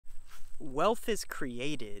Wealth is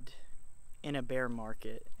created in a bear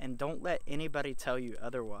market, and don't let anybody tell you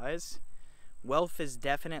otherwise. Wealth is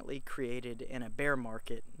definitely created in a bear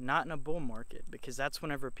market, not in a bull market, because that's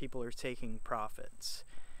whenever people are taking profits,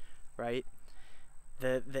 right?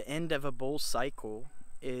 The end of a bull cycle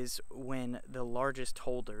is when the largest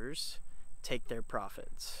holders take their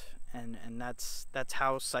profits, and that's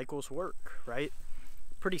how cycles work, right?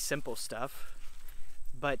 Pretty simple stuff.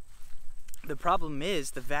 But the problem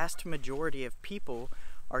is the vast majority of people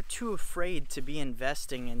are too afraid to be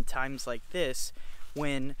investing in times like this,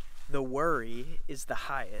 when the worry is the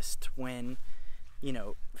highest, when, you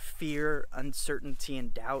know, fear, uncertainty,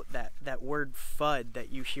 and doubt, that word FUD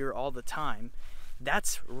that you hear all the time,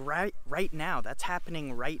 that's right now. That's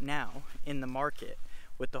happening right now in the market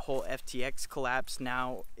with the whole FTX collapse.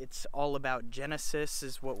 Now it's all about Genesis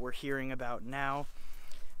is what we're hearing about now.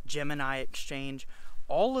 Gemini exchange.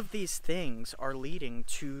 All of these things are leading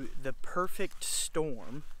to the perfect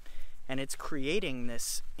storm, and it's creating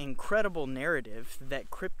this incredible narrative that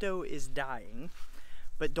crypto is dying.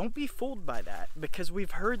 But don't be fooled by that, because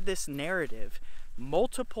we've heard this narrative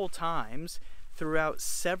multiple times throughout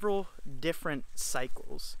several different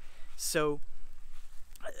cycles. So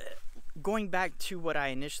going back to what I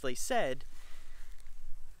initially said,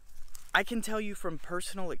 I can tell you from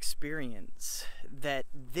personal experience that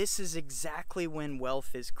this is exactly when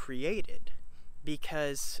wealth is created,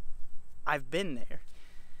 because I've been there.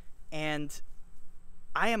 And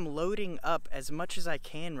I am loading up as much as I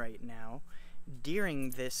can right now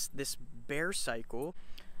during this bear cycle.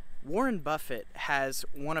 Warren Buffett has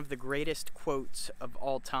one of the greatest quotes of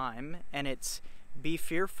all time, and it's, "Be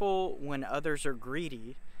fearful when others are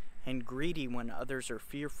greedy, and greedy when others are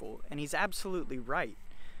fearful." And he's absolutely right.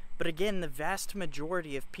 But again, the vast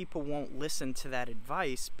majority of people won't listen to that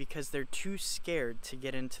advice because they're too scared to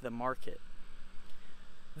get into the market.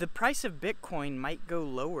 The price of Bitcoin might go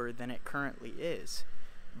lower than it currently is,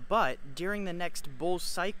 but during the next bull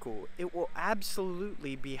cycle, it will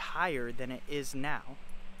absolutely be higher than it is now.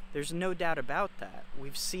 There's no doubt about that.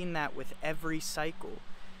 We've seen that with every cycle.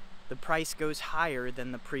 The price goes higher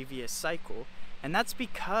than the previous cycle, and that's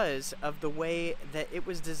because of the way that it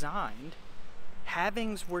was designed.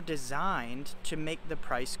 Halvings were designed to make the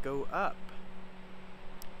price go up.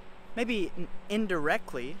 Maybe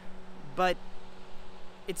indirectly, but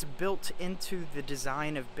it's built into the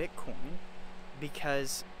design of Bitcoin,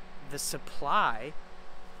 because the supply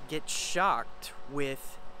gets shocked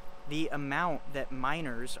with the amount that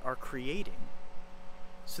miners are creating.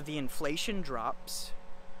 So the inflation drops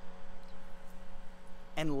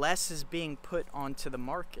and less is being put onto the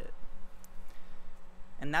market.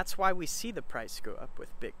 And that's why we see the price go up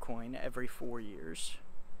with Bitcoin every 4 years.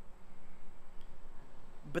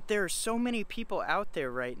 But there are so many people out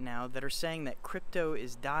there right now that are saying that crypto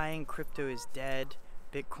is dying, crypto is dead,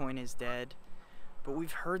 Bitcoin is dead. But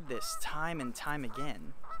we've heard this time and time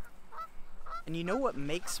again. And you know what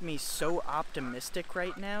makes me so optimistic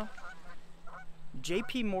right now?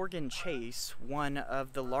 JP Morgan Chase, one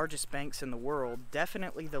of the largest banks in the world,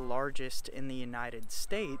 definitely the largest in the United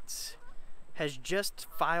States, has just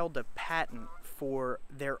filed a patent for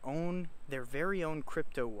their very own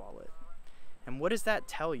crypto wallet. And what does that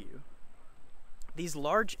tell you? These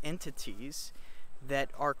large entities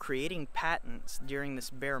that are creating patents during this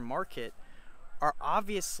bear market are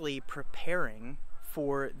obviously preparing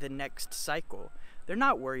for the next cycle. They're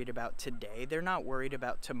not worried about today. They're not worried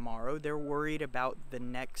about tomorrow. They're worried about the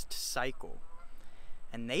next cycle.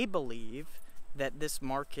 And they believe that this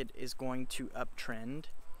market is going to uptrend.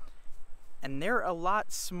 And they're a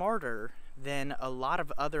lot smarter than a lot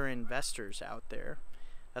of other investors out there.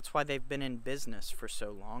 That's why they've been in business for so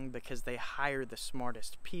long, because they hire the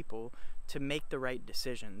smartest people to make the right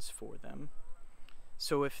decisions for them.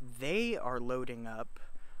 So if they are loading up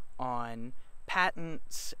on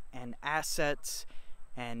patents and assets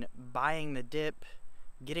and buying the dip,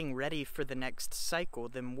 getting ready for the next cycle,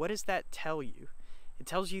 then what does that tell you? It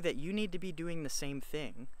tells you that you need to be doing the same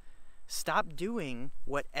thing. Stop doing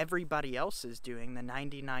what everybody else is doing, the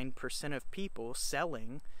 99% of people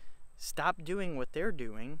selling. Stop doing what they're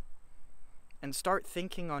doing and start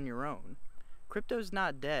thinking on your own. Crypto's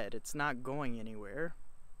not dead. It's not going anywhere.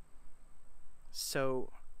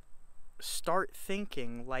 So start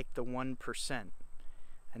thinking like the 1%.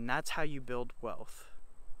 And that's how you build wealth.